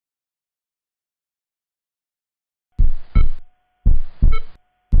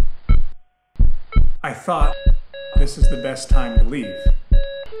I thought this is the best time to leave.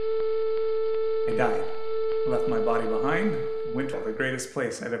 I died. I left my body behind, went to the greatest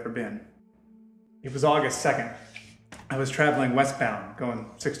place I've ever been. It was August 2nd. I was traveling westbound,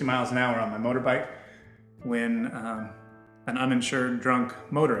 going 60 miles an hour on my motorbike, when an uninsured drunk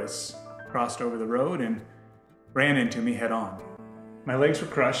motorist crossed over the road and ran into me head on. My legs were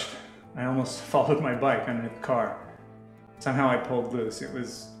crushed. I almost followed my bike underneath the car. Somehow I pulled loose. It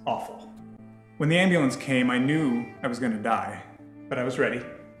was awful. When the ambulance came, I knew I was going to die, but I was ready.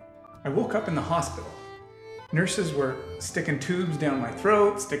 I woke up in the hospital. Nurses were sticking tubes down my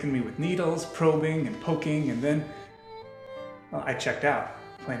throat, sticking me with needles, probing and poking, and then, well, I checked out,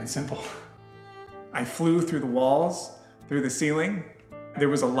 plain and simple. I flew through the walls, through the ceiling. There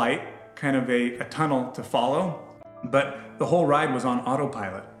was a light, kind of a tunnel to follow, but the whole ride was on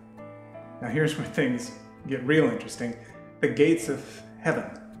autopilot. Now here's where things get real interesting. The gates of heaven.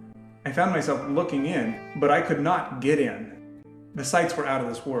 I found myself looking in, but I could not get in. The sights were out of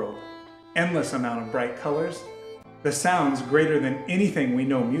this world. Endless amount of bright colors. The sounds greater than anything we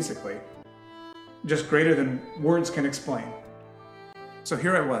know musically. Just greater than words can explain. So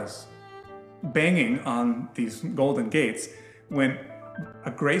here I was, banging on these golden gates, when a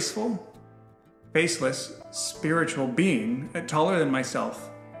graceful, faceless, spiritual being, taller than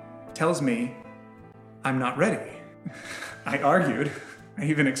myself, tells me I'm not ready. I argued. I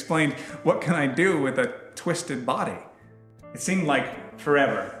even explained, what can I do with a twisted body? It seemed like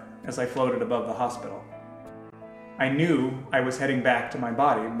forever as I floated above the hospital. I knew I was heading back to my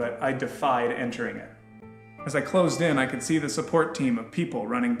body, but I defied entering it. As I closed in, I could see the support team of people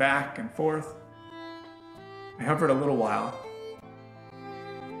running back and forth. I hovered a little while,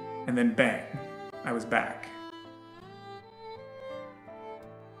 and then bang, I was back.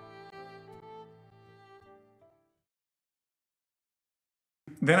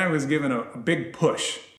 Then I was given a big push